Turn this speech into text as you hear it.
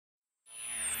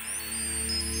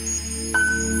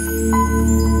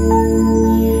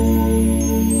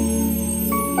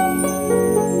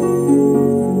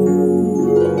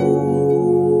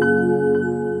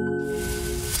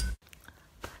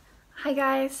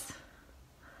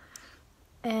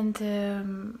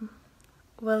and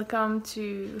welcome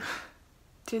to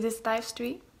this live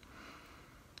stream.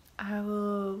 I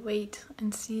will wait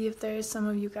and see if there is some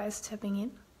of you guys tapping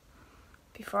in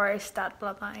before I start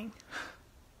bloodlining.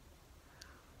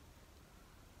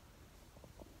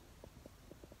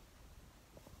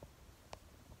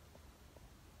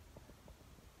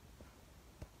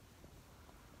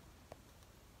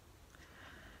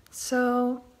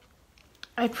 So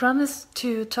I promised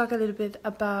to talk a little bit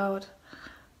about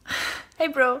hey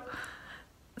bro.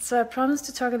 So I promised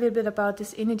to talk a little bit about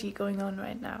this energy going on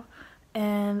right now.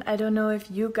 And I don't know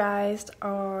if you guys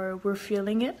were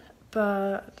feeling it,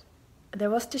 but there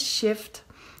was this shift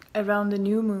around the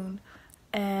new moon,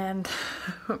 and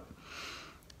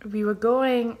we were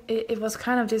going, it was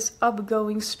kind of this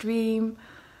upgoing stream,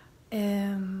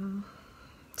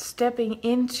 stepping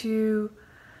into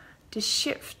the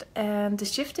shift. And the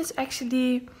shift is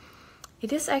actually,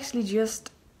 it is actually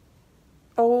just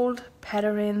old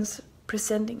patterns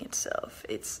presenting itself.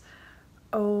 It's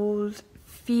old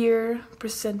fear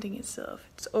presenting itself.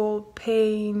 It's old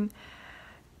pain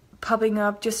popping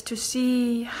up just to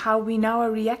see how we now are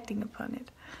reacting upon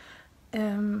it.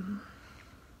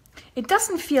 It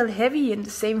doesn't feel heavy in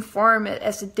the same form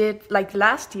as it did like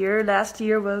last year. Last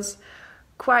year was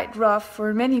quite rough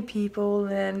for many people,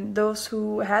 and those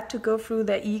who had to go through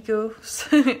their egos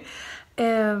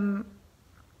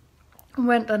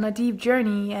went on a deep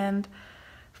journey. And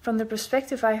from the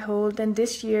perspective I hold, then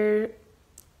this year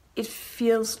it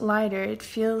feels lighter. It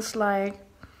feels like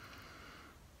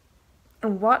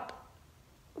what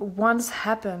once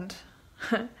happened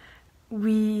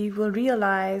we will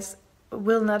realize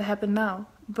will not happen now,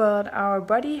 but our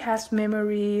body has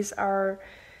memories, our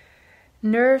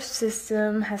nerve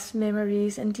system has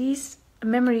memories, and these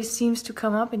memories seems to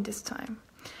come up in this time.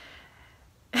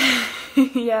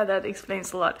 Yeah, that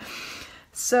explains a lot.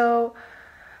 So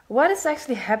what is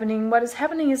actually happening? What is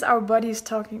happening is our body is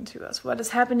talking to us. What is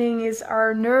happening is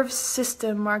our nerve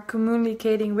system are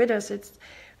communicating with us.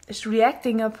 It's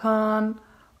reacting upon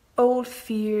old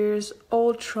fears,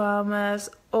 old traumas,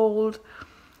 old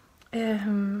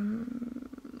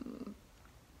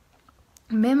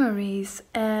memories.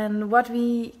 And what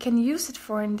we can use it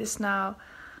for in this now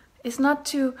is not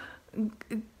to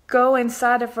go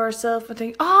inside of ourselves and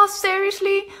think, oh,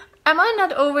 seriously? Am I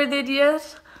not over it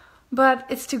yet? But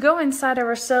it's to go inside of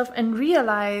ourselves and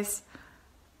realize,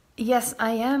 yes,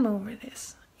 I am over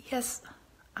this. Yes,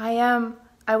 I am.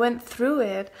 I went through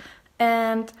it.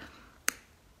 And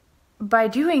by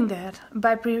doing that,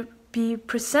 by be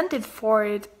presented for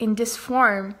it in this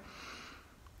form,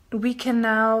 we can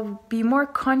now be more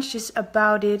conscious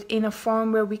about it in a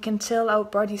form where we can tell our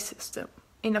body system,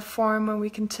 in a form where we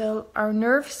can tell our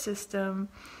nerve system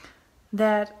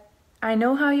that I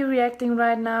know how you're reacting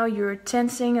right now, you're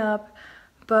tensing up,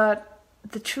 but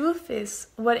the truth is,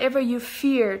 whatever you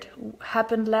feared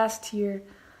happened last year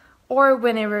or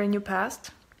whenever in your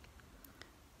past,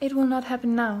 it will not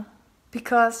happen now,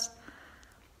 because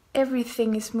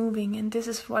everything is moving. And this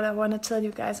is what I want to tell you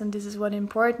guys, and this is what the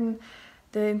important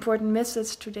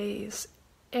message today is.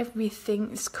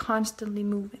 Everything is constantly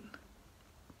moving.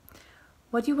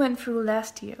 What you went through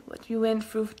last year, what you went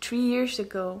through 3 years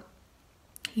ago,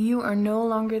 you are no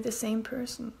longer the same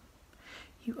person.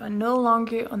 You are no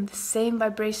longer on the same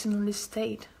vibrational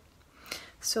state.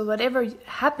 So whatever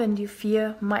happened you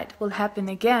fear will happen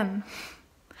again.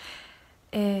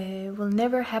 Will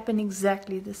never happen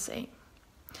exactly the same.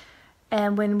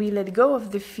 And when we let go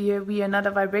of the fear, we are not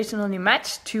a vibrationally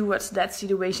matched towards that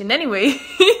situation anyway.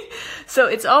 So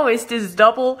it's always this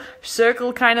double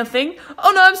circle kind of thing.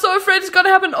 Oh no, I'm so afraid it's gonna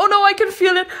happen. Oh no, I can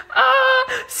feel it.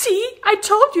 See, I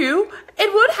told you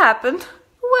it would happen.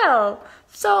 Well,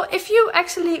 so if you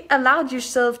actually allowed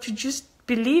yourself to just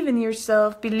believe in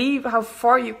yourself, believe how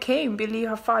far you came, believe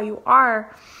how far you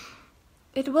are,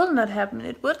 it will not happen.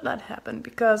 It would not happen,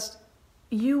 because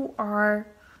you are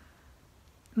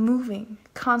moving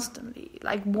constantly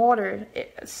like water.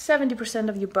 70%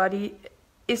 of your body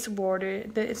is water.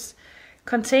 It's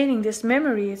containing this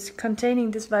memory, it's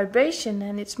containing this vibration,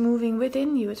 and it's moving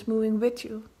within you, it's moving with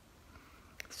you.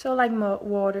 So like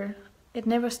water, it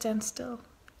never stands still.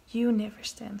 You never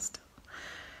stand still.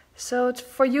 So it's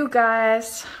for you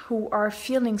guys who are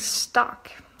feeling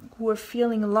stuck, who are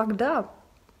feeling locked up,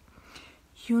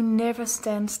 you never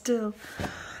stand still.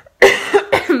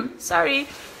 Sorry.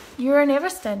 You're never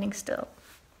standing still.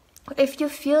 If you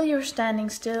feel you're standing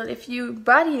still, if your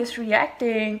body is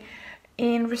reacting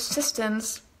in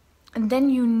resistance, and then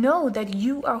you know that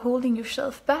you are holding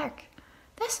yourself back,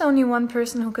 there's only one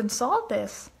person who can solve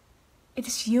this. It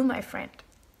is you, my friend.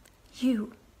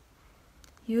 You.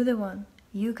 You the one.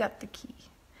 You got the key.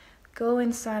 Go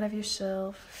inside of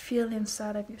yourself, feel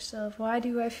inside of yourself. Why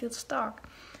do I feel stuck?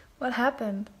 What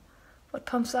happened? What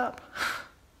comes up?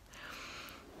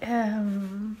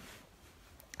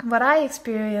 What I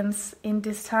experience in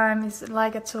this time is,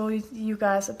 like I told you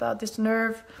guys about this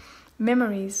nerve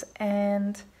memories,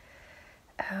 and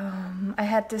I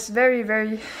had this very,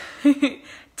 very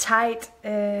tight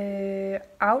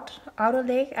outer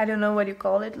leg. I don't know what you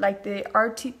call it, like the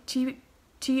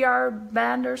TR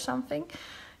band or something.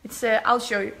 It's I'll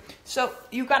show you. So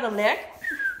you got a leg,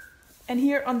 and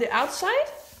here on the outside,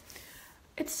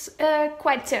 it's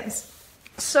quite tense.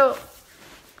 So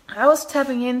I was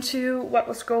tapping into what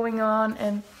was going on,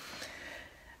 and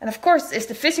of course it's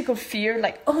the physical fear,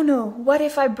 like, oh no, what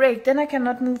if I break? Then I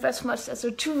cannot move as much as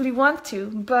I truly want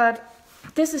to. But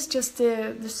this is just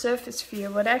the surface fear.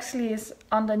 What actually is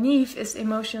underneath is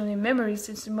emotionally memories,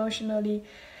 it's emotionally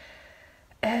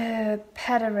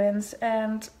patterns.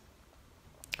 And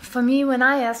for me, when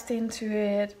I asked into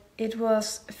it, it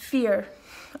was fear,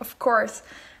 of course,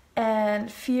 and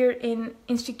fear in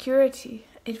insecurity.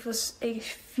 It was a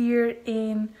fear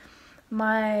in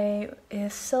my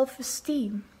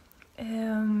self-esteem.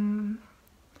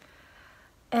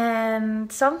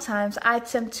 And sometimes I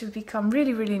tend to become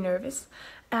really, really nervous.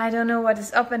 I don't know what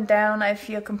is up and down. I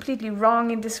feel completely wrong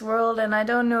in this world, and I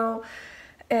don't know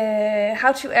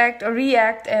how to act or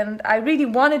react. And I really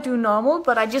want to do normal,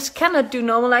 but I just cannot do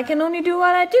normal. I can only do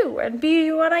what I do and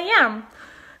be what I am.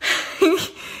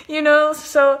 You know,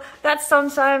 so that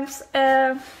sometimes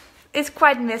it's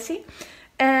quite messy.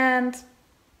 And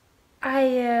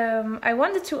I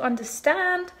wanted to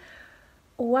understand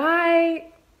why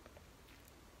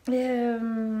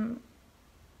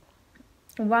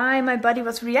my body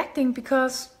was reacting,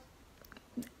 because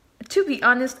to be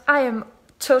honest, I am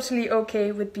totally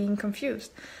okay with being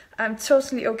confused. I'm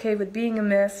totally okay with being a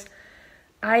mess.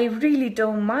 I really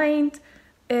don't mind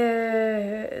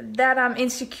that I'm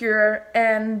insecure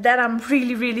and that I'm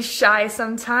really, really shy.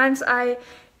 Sometimes I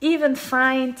even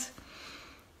find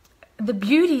the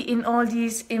beauty in all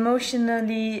these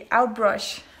emotionally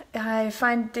outbrush. I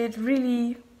find it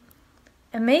really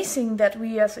amazing that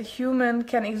we as a human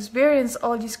can experience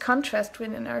all these contrasts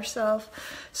within ourselves.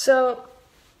 So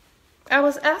I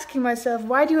was asking myself,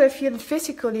 why do I feel it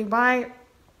physically? Why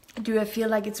do I feel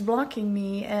like it's blocking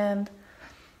me? And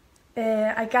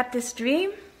I got this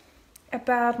dream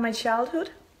about my childhood.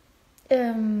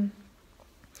 And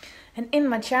in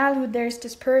my childhood, there's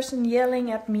this person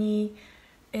yelling at me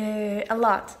a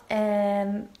lot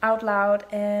and out loud.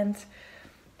 And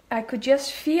I could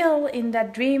just feel in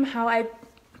that dream how I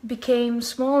became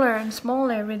smaller and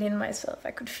smaller within myself.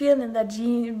 I could feel in that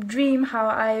dream how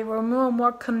I were more and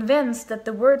more convinced that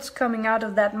the words coming out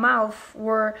of that mouth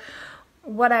were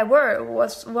what I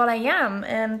was what I am.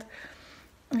 And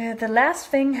the last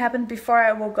thing happened before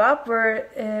I woke up, where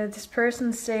this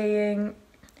person saying,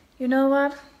 you know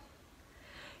what?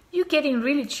 You're getting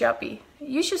really chubby.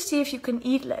 You should see if you can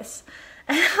eat less.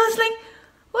 And I was like,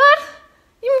 what?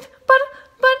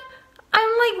 But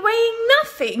I'm like weighing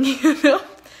nothing, you know?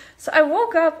 So I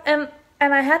woke up and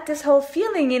I had this whole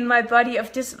feeling in my body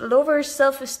of this lower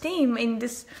self-esteem, in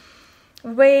this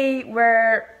way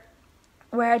where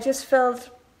I just felt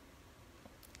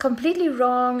completely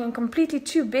wrong and completely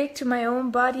too big to my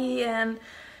own body and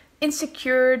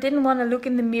insecure, didn't want to look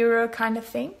in the mirror kind of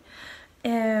thing.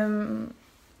 And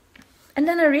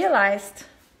then I realized,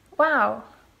 wow,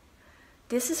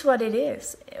 this is what it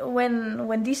is.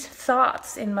 When these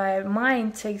thoughts in my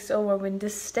mind takes over, when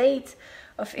this state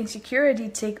of insecurity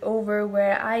take over,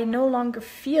 where I no longer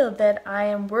feel that I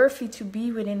am worthy to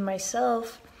be within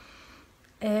myself,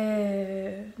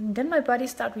 then my body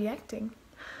started reacting.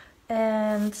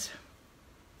 And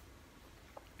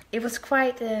it was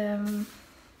quite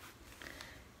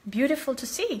beautiful to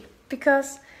see,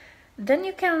 because then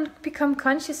you can become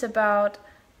conscious about,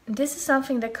 this is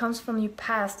something that comes from your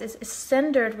past. It's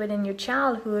centered within your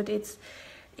childhood. It's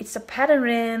a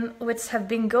pattern which have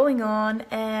been going on,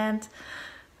 and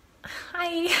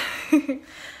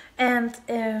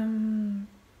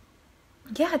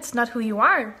yeah, it's not who you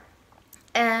are.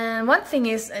 And one thing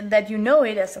is that you know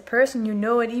it as a person, you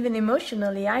know it even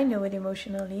emotionally. I know it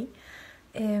emotionally.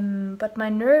 But my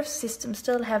nerve system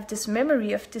still have this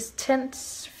memory of this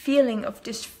tense feeling, of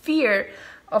this fear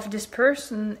of this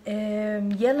person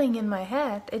yelling in my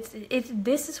head.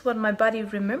 This is what my body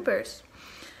remembers.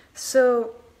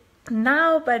 So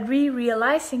now, by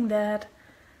realizing that,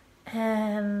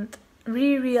 and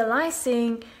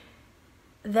realizing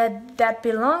that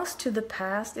belongs to the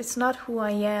past, it's not who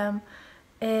I am,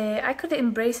 I could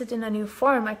embrace it in a new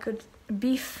form. I could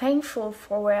be thankful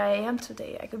for where I am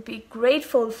today. I could be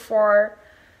grateful for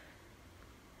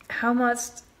how much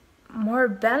more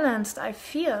balanced I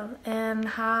feel and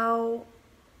how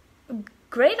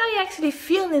great I actually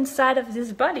feel inside of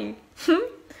this body.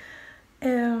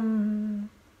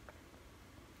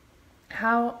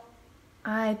 How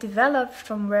I developed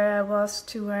from where I was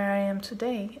to where I am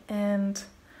today, and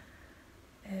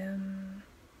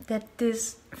that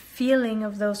this feeling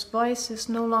of those voices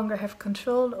no longer have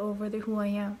control over who I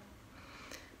am.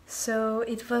 So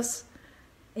it was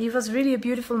really a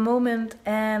beautiful moment,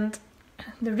 and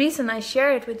the reason I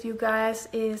share it with you guys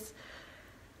is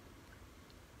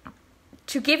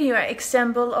to give you an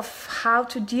example of how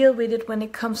to deal with it when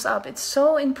it comes up. It's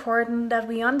so important that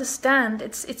we understand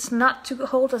it's not to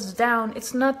hold us down.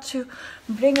 It's not to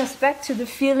bring us back to the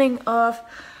feeling of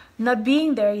not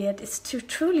being there yet. It's to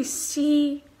truly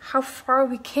see how far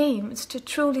we came. It's to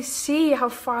truly see how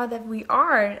far that we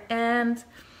are, and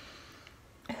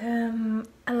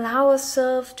allow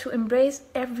ourselves to embrace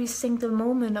every single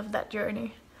moment of that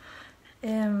journey.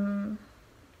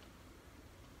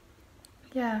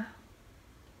 Yeah.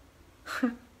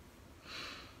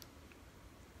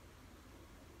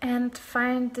 And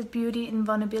find the beauty in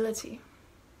vulnerability.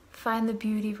 Find the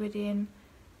beauty within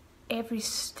every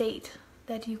state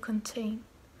that you contain.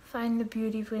 Find the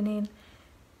beauty within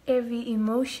every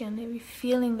emotion, every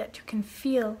feeling that you can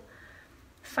feel.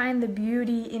 Find the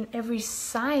beauty in every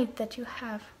side that you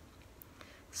have.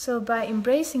 So by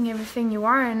embracing everything you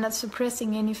are and not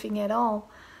suppressing anything at all,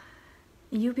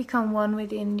 you become one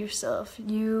within yourself.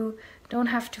 You don't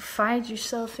have to fight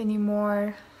yourself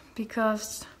anymore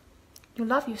because you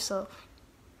love yourself.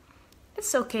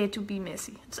 It's okay to be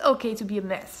messy. It's okay to be a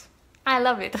mess. I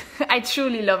love it. I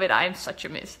truly love it. I'm such a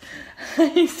mess.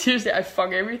 Seriously, I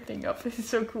fuck everything up. This is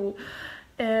so cool.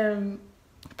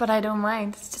 But I don't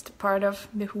mind. It's just a part of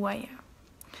who I am.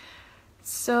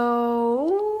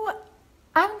 So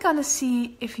I'm gonna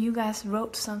see if you guys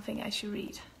wrote something I should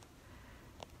read.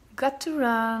 Got to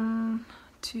run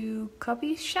to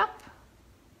coffee shop.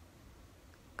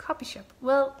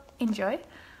 Well, enjoy.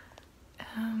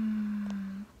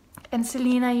 And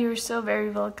Selena, you're so very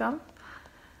welcome.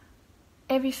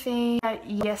 Everything,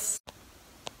 yes.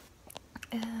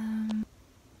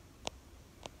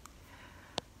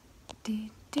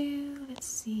 Let's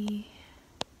see.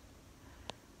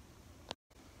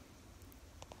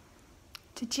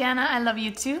 Tatiana, I love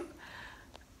you too.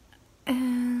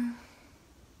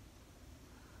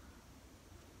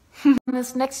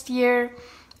 This next year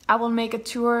I will make a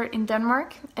tour in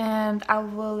Denmark, and I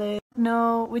will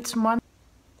know which month.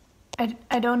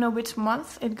 I don't know which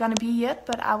month it's gonna be yet,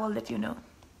 but I will let you know.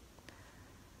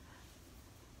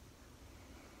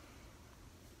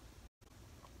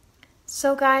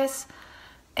 So guys,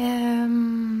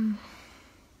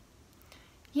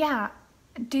 yeah,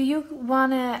 do you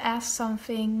wanna ask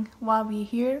something while we're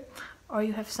here, or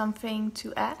you have something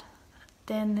to add?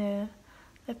 Then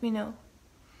let me know.